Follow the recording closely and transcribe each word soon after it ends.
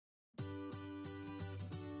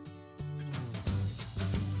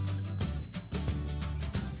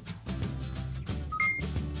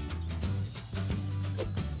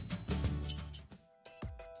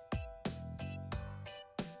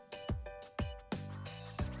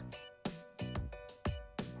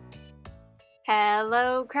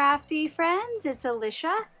Hello crafty friends, it's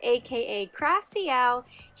Alicia, aka Crafty Owl,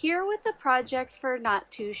 here with the project for Not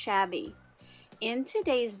Too Shabby. In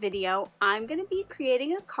today's video, I'm going to be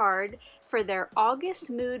creating a card for their August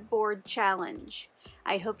Mood Board Challenge.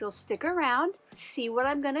 I hope you'll stick around, see what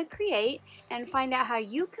I'm going to create, and find out how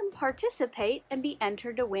you can participate and be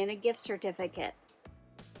entered to win a gift certificate.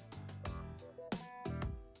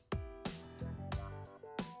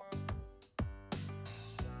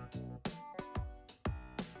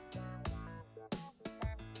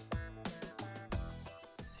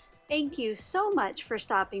 Thank you so much for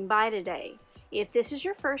stopping by today. If this is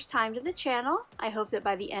your first time to the channel, I hope that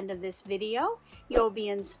by the end of this video, you'll be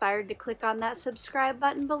inspired to click on that subscribe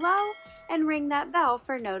button below and ring that bell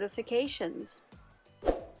for notifications.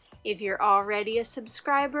 If you're already a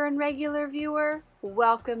subscriber and regular viewer,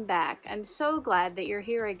 welcome back. I'm so glad that you're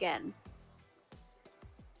here again.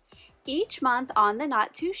 Each month on the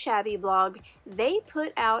Not Too Shabby blog, they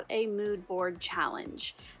put out a mood board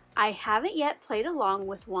challenge. I haven't yet played along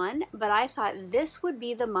with one, but I thought this would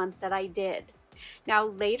be the month that I did. Now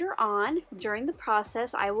later on during the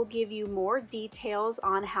process, I will give you more details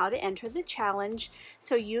on how to enter the challenge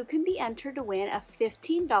so you can be entered to win a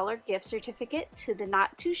 $15 gift certificate to the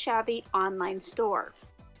Not Too Shabby online store.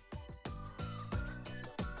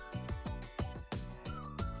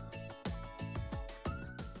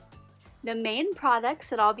 The main products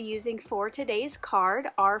that I'll be using for today's card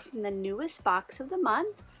are from the newest box of the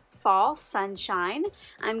month, Fall Sunshine.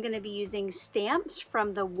 I'm going to be using stamps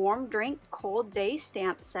from the Warm Drink Cold Day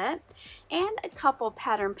stamp set and a couple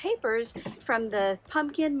pattern papers from the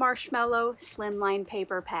Pumpkin Marshmallow Slimline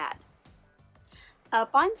paper pad.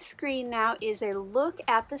 Up on screen now is a look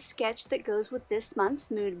at the sketch that goes with this month's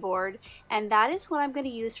mood board, and that is what I'm going to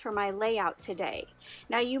use for my layout today.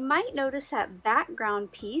 Now you might notice that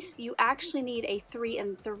background piece, you actually need a 3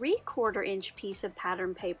 3/4 inch piece of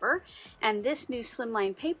pattern paper, and this new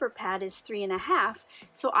slimline paper pad is 3.5,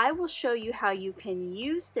 so I will show you how you can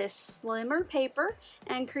use this slimmer paper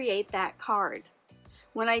and create that card.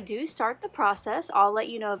 When I do start the process, I'll let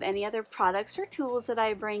you know of any other products or tools that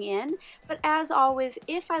I bring in, but as always,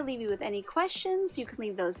 if I leave you with any questions, you can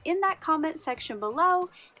leave those in that comment section below,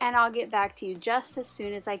 and I'll get back to you just as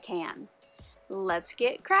soon as I can. Let's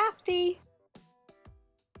get crafty!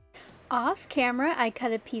 Off camera, I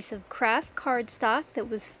cut a piece of craft cardstock that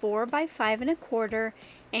was 4 by 5 1/4,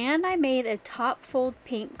 and I made a top fold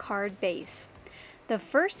pink card base. The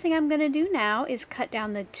first thing I'm going to do now is cut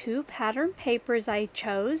down the 2 pattern papers I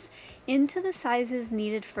chose into the sizes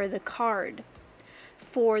needed for the card.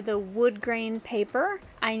 For the wood grain paper,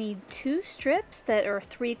 I need 2 strips that are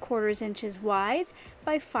 3/4 inches wide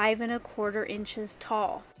by 5 1/4 inches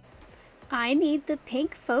tall. I need the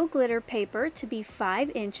pink faux glitter paper to be 5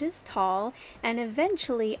 inches tall, and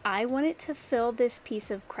eventually I want it to fill this piece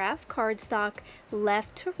of craft cardstock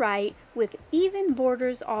left to right with even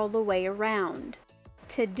borders all the way around.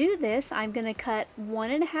 To do this, I'm going to cut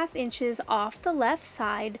 1.5 inches off the left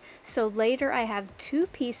side, so later I have 2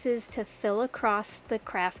 pieces to fill across the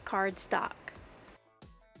craft cardstock.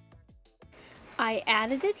 I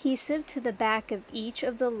added adhesive to the back of each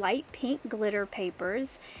of the light pink glitter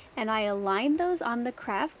papers, and I aligned those on the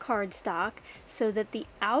craft cardstock so that the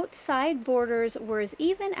outside borders were as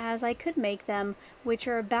even as I could make them, which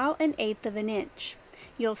are about 1/8 inch.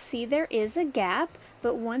 You'll see there is a gap,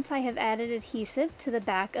 but once I have added adhesive to the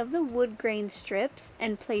back of the wood grain strips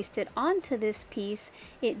and placed it onto this piece,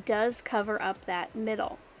 it does cover up that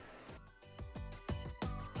middle.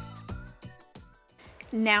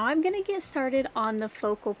 Now I'm going to get started on the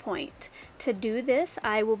focal point. To do this,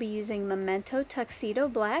 I will be using Memento Tuxedo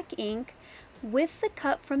Black ink with the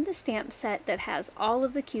cup from the stamp set that has all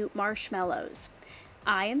of the cute marshmallows.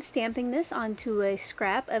 I am stamping this onto a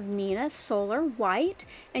scrap of Nina Solar White,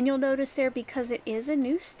 and you'll notice there, because it is a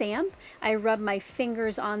new stamp, I rubbed my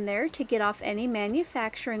fingers on there to get off any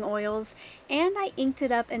manufacturing oils, and I inked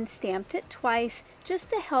it up and stamped it twice just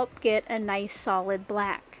to help get a nice solid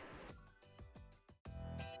black.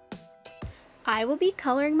 I will be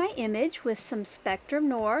coloring my image with some Spectrum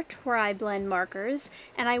Noir TriBlend markers,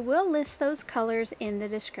 and I will list those colors in the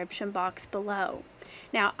description box below.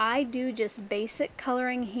 Now I do just basic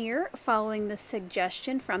coloring here following the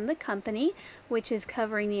suggestion from the company, which is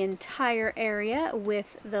covering the entire area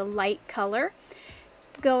with the light color,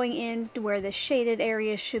 going in where the shaded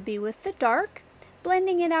area should be with the dark,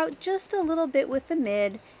 blending it out just a little bit with the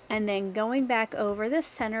mid, and then going back over the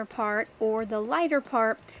center part or the lighter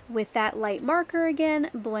part with that light marker again,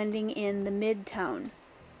 blending in the mid-tone.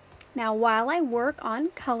 Now while I work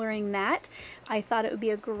on coloring that, I thought it would be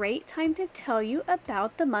a great time to tell you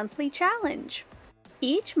about the monthly challenge.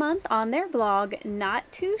 Each month on their blog,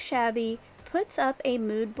 Not Too Shabby puts up a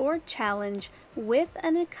mood board challenge with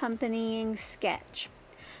an accompanying sketch.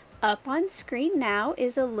 Up on screen now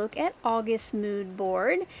is a look at August's mood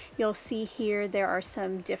board. You'll see here there are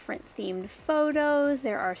some different themed photos,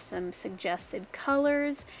 there are some suggested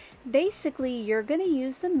colors. Basically, you're going to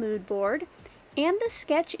use the mood board and the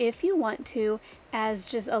sketch, if you want to, as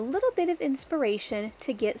just a little bit of inspiration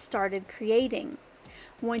to get started creating.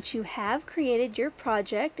 Once you have created your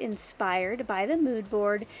project inspired by the mood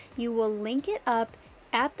board, you will link it up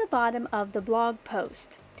at the bottom of the blog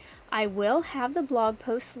post. I will have the blog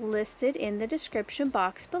post listed in the description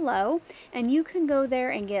box below, and you can go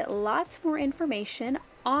there and get lots more information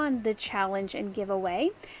on the challenge and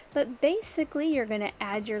giveaway. But basically, you're going to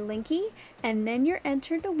add your linky, and then you're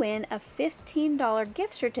entered to win a $15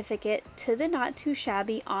 gift certificate to the Not Too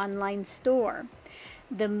Shabby online store.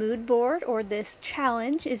 The mood board, or this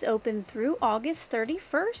challenge, is open through August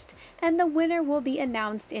 31st, and the winner will be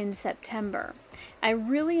announced in September. I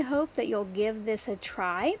really hope that you'll give this a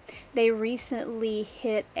try. They recently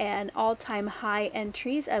hit an all-time high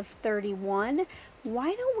entries of 31.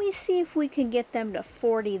 Why don't we see if we can get them to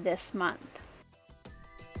 40 this month?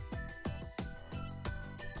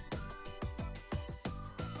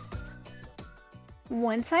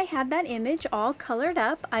 Once I had that image all colored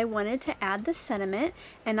up, I wanted to add the sentiment,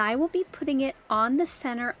 and I will be putting it on the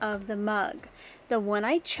center of the mug. The one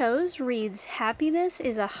I chose reads, "Happiness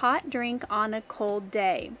is a hot drink on a cold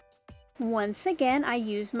day." Once again, I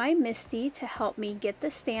used my MISTI to help me get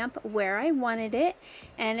the stamp where I wanted it,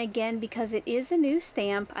 and again, because it is a new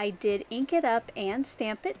stamp, I did ink it up and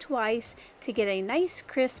stamp it twice to get a nice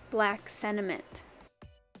crisp black sentiment.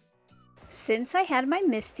 Since I had my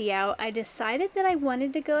MISTI out, I decided that I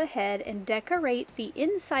wanted to go ahead and decorate the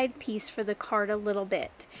inside piece for the card a little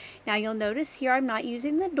bit. Now you'll notice here I'm not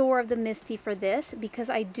using the door of the MISTI for this because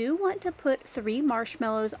I do want to put 3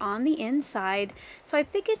 marshmallows on the inside, so I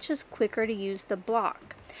think it's just quicker to use the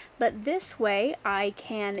block. But this way I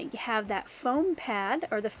can have that foam pad,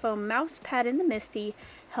 or the foam mouse pad in the MISTI,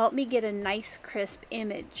 help me get a nice crisp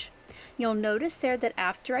image. You'll notice there that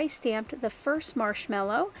after I stamped the first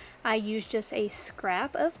marshmallow, I used just a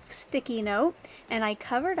scrap of sticky note, and I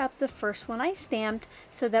covered up the first one I stamped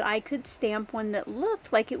so that I could stamp one that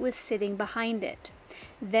looked like it was sitting behind it.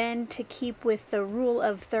 Then, to keep with the rule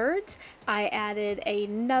of thirds, I added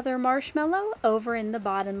another marshmallow over in the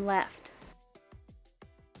bottom left.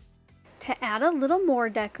 To add a little more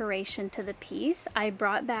decoration to the piece, I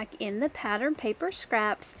brought back in the pattern paper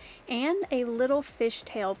scraps and a little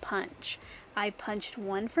fishtail punch. I punched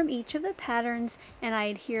one from each of the patterns, and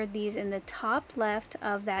I adhered these in the top left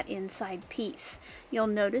of that inside piece. You'll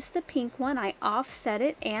notice the pink one, I offset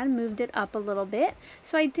it and moved it up a little bit,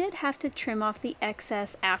 so I did have to trim off the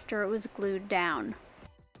excess after it was glued down.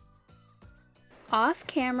 Off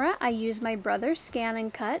camera, I used my brother's Scan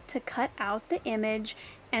and Cut to cut out the image,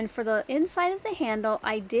 and for the inside of the handle,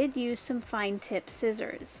 I did use some fine tip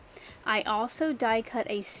scissors. I also die cut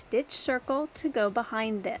a stitch circle to go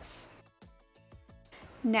behind this.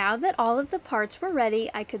 Now that all of the parts were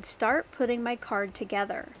ready, I could start putting my card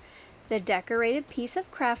together. The decorated piece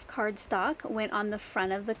of craft cardstock went on the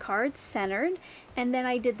front of the card centered, and then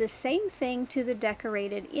I did the same thing to the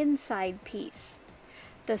decorated inside piece.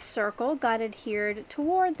 The circle got adhered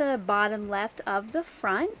toward the bottom left of the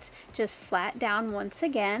front, just flat down once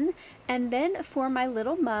again, and then for my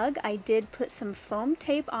little mug I did put some foam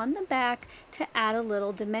tape on the back to add a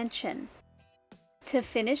little dimension. To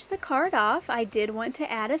finish the card off, I did want to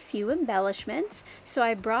add a few embellishments, so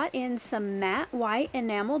I brought in some matte white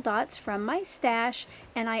enamel dots from my stash,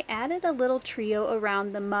 and I added a little trio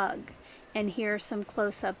around the mug. And here are some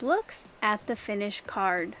close-up looks at the finished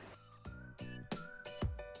card.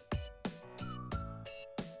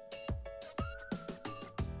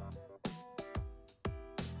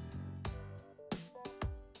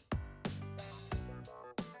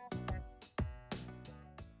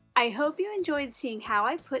 I hope you enjoyed seeing how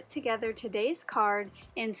I put together today's card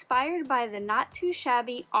inspired by the Not Too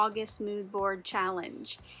Shabby August Mood Board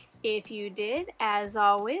Challenge. If you did, as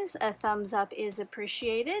always, a thumbs up is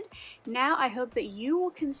appreciated. Now I hope that you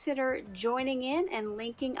will consider joining in and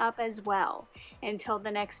linking up as well. Until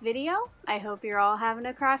the next video, I hope you're all having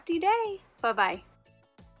a crafty day. Bye-bye.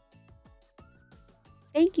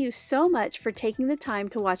 Thank you so much for taking the time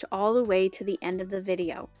to watch all the way to the end of the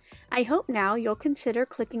video. I hope now you'll consider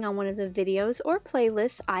clicking on one of the videos or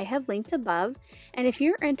playlists I have linked above, and if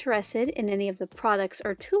you're interested in any of the products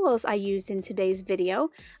or tools I used in today's video,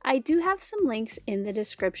 I do have some links in the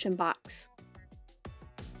description box.